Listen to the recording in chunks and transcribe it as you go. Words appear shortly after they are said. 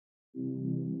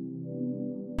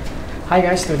Hi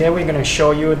guys, today we're going to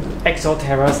show you Exo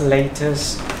Terra's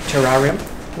latest terrarium,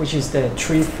 which is the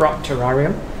tree frog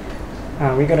terrarium.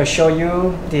 We're going to show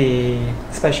you the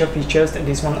special features that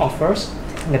this one offers.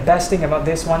 And the best thing about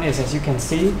this one is, as you can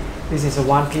see, this is a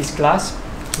one-piece glass.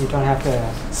 You don't have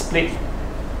the split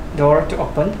door to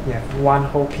open. You have one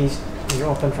whole piece and you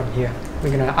open from here. We're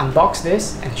going to unbox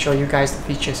this and show you guys the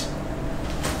features.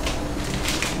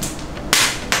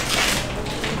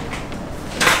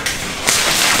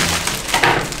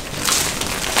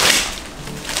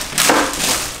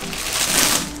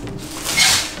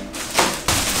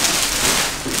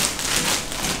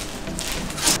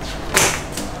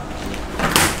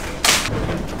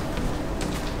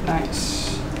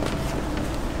 Nice.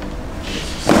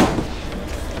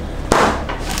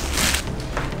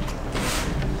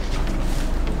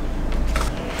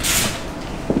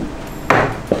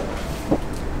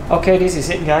 Okay, this is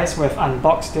it guys. We've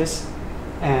unboxed this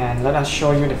and let us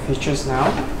show you the features now.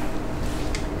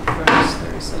 First,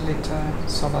 there is a little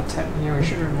solar tab here we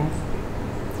should remove.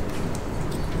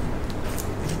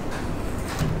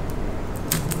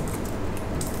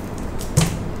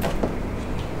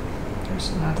 There's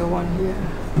another one here.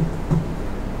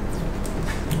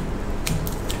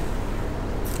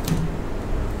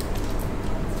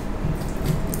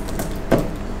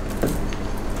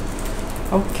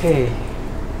 Okay,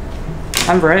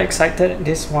 I'm very excited at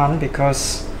this one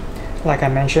because, like I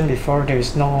mentioned before, there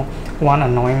is no one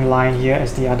annoying line here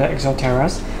as the other Exo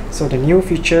Terras. So the new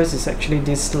features is actually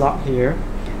this slot here,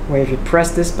 where if you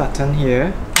press this button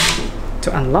here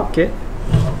to unlock it,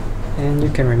 and you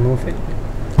can remove it.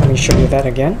 Let me show you that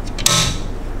again.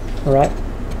 Alright,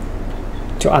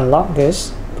 to unlock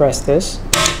this, press this,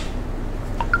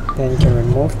 then you can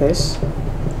remove this.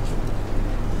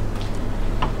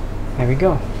 There we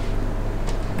go.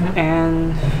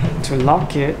 And to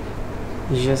lock it,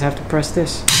 you just have to press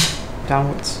this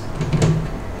downwards.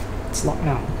 It's locked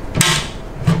now.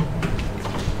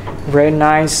 Very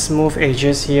nice smooth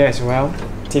edges here as well,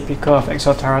 typical of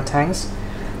Exo Terra tanks.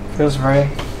 Feels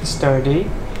very sturdy,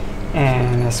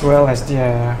 and as well as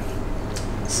the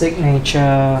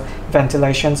signature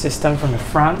ventilation system from the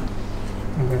front,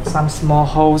 and with some small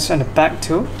holes in the back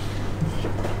too.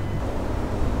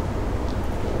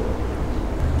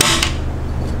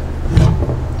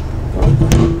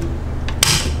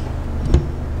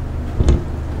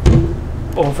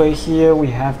 Over here we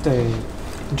have the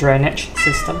drainage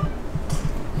system.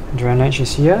 Drainage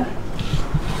is here,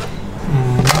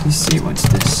 and let me see what's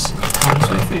this. It comes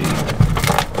with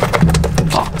a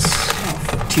box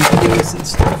of tubes and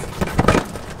stuff.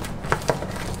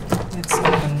 Let's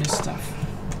open this stuff.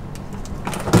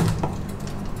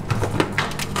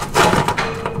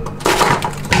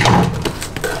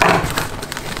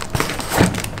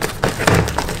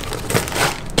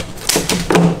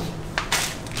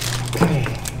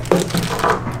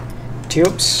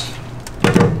 Tubes,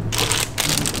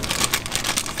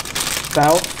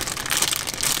 valve,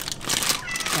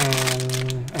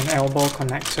 and an elbow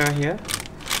connector here.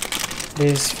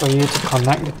 This is for you to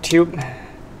connect the tube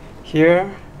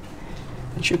here.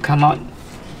 It should come out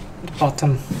the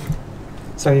bottom,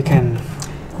 so you can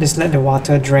just let the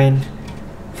water drain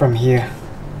from here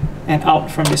and out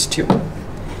from this tube.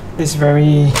 This is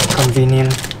very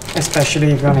convenient,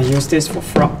 especially if you want to use this for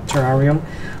frog terrarium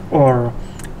or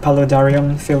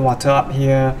paludarium. Fill water up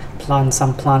here, plant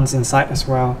some plants inside as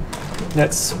well.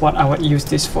 That's what I would use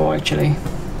this for actually.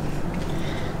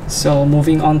 So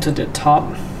moving on to the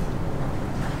top.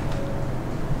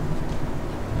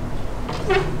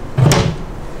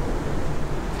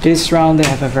 This round they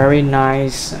have a very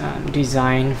nice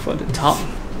design for the top,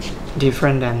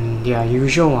 different than their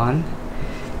usual one.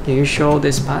 The usual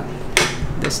this part,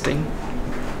 this thing.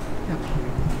 Yep.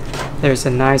 There's a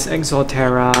nice Exo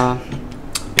Terra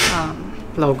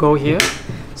logo here.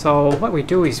 So what we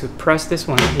do is we press this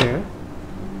one here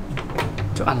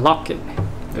to unlock it.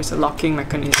 There's a locking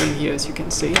mechanism here, as you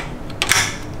can see.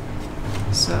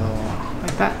 So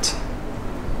like that.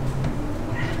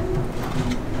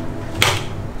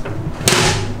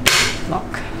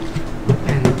 Lock.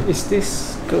 And is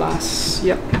this glass?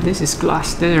 Yep, this is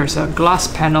glass. There's a glass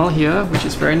panel here, which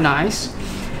is very nice,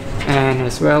 and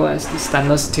as well as the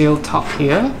stainless steel top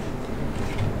here.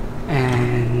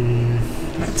 And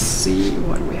let's see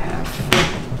what we have.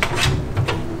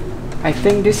 I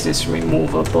think this is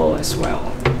removable as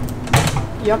well.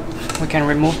 Yep, we can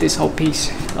remove this whole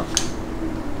piece. Look.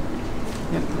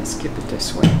 Yep, let's keep it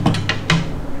this way.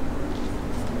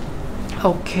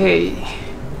 Okay.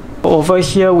 Over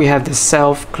here we have the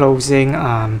self-closing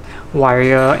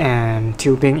wire and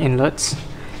tubing inlets.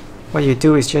 What you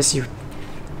do is just you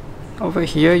Over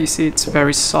here you see it's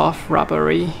very soft,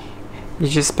 rubbery. You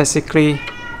just basically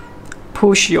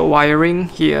push your wiring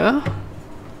here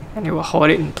and it will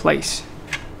hold it in place.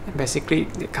 And basically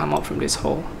they come out from this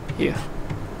hole here.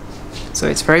 So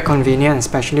it's very convenient,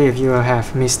 especially if you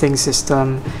have misting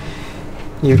system.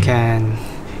 You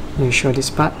show this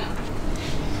part.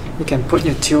 You can put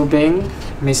your tubing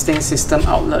misting system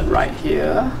outlet right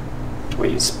here, where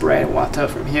you spray water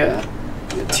from here.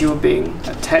 The tubing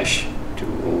attached to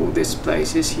all these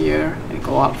places here and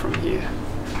go up from here.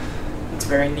 It's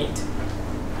very neat.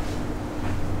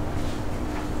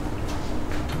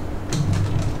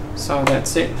 So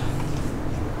that's it.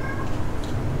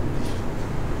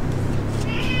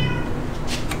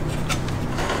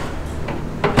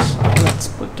 So let's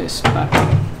put this back.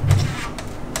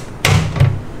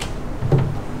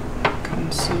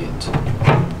 Can't see it.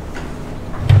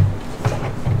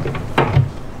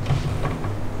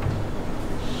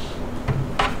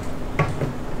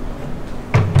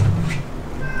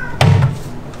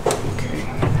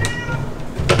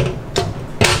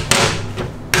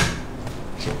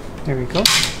 There we go.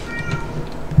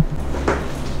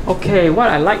 Okay, what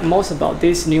I like most about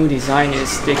this new design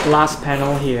is the glass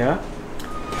panel here.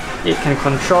 It can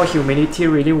control humidity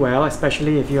really well,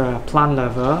 especially if you're a plant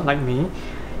lover like me.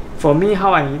 For me,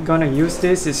 how I'm gonna use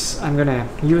this is I'm gonna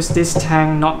use this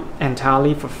tank not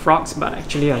entirely for frogs, but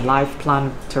actually a live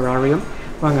plant terrarium.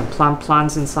 I'm gonna plant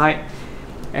plants inside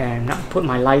and put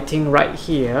my lighting right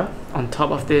here on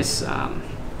top of this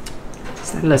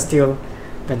stainless steel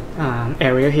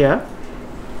area here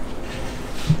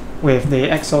with the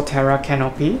Exo Terra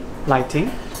canopy lighting,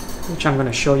 which I'm going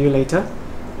to show you later.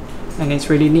 And it's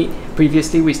really neat.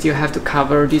 Previously we still have to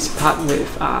cover this part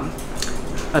with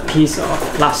a piece of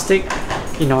plastic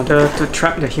in order to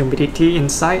trap the humidity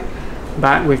inside,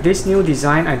 but with this new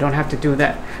design I don't have to do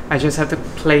that. I just have to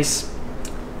place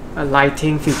a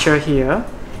lighting feature here,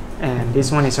 and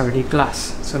this one is already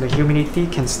glass, so the humidity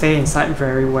can stay inside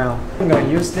very well. I'm going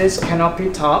to use this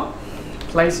canopy top,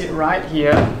 place it right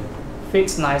here,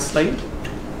 fits nicely,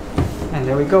 and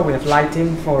there we go, we have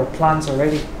lighting for plants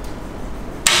already.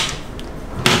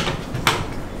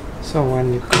 So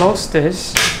when you close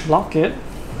this, lock it,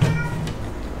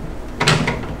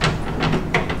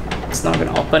 it's not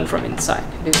going to open from inside.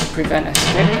 This will prevent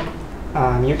escape.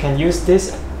 You can use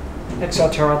this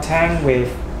Exo Terra tank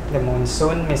with the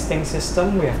monsoon misting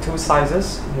system. We have two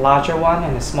sizes, a larger one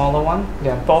and a smaller one. They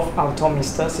are both auto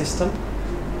mister system,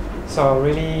 so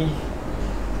really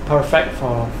perfect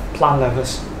for plant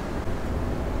lovers.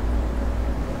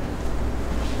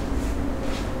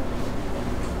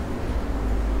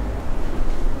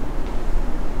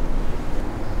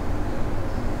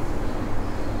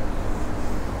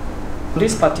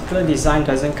 This particular design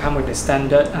doesn't come with the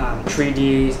standard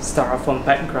 3D styrofoam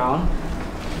background,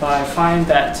 but I find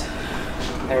that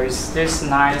there is this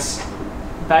nice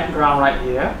background right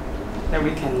here that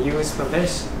we can use for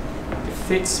this. It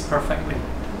fits perfectly.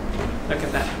 Look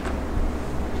at that.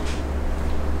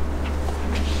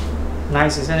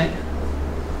 Nice, isn't it?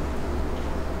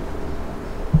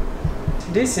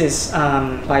 This is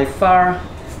by far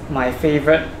my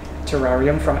favorite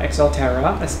terrarium from Exo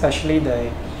Terra, especially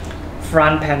the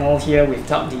front panel here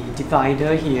without the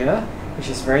divider here, which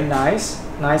is very nice.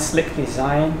 Nice slick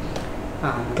design.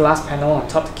 Glass panel on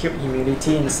top to keep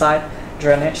humidity inside,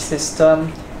 drainage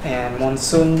system, and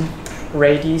monsoon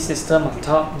ready system on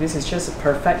top. This is just a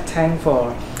perfect tank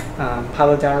for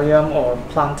paludarium or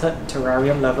planted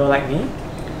terrarium lover like me.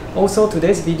 Also,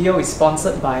 today's video is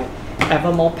sponsored by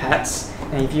Evermore Pets,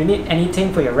 and if you need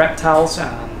anything for your reptiles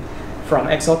from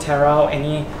Exo Terra or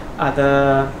any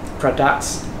other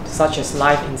products such as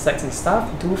live insects and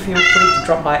stuff, do feel free to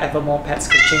drop by Evermore Pets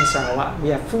Kuching Sarawak. We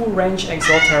have full range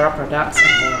Exo Terra products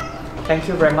and more. Thank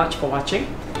you very much for watching,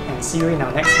 and see you in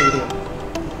our next video.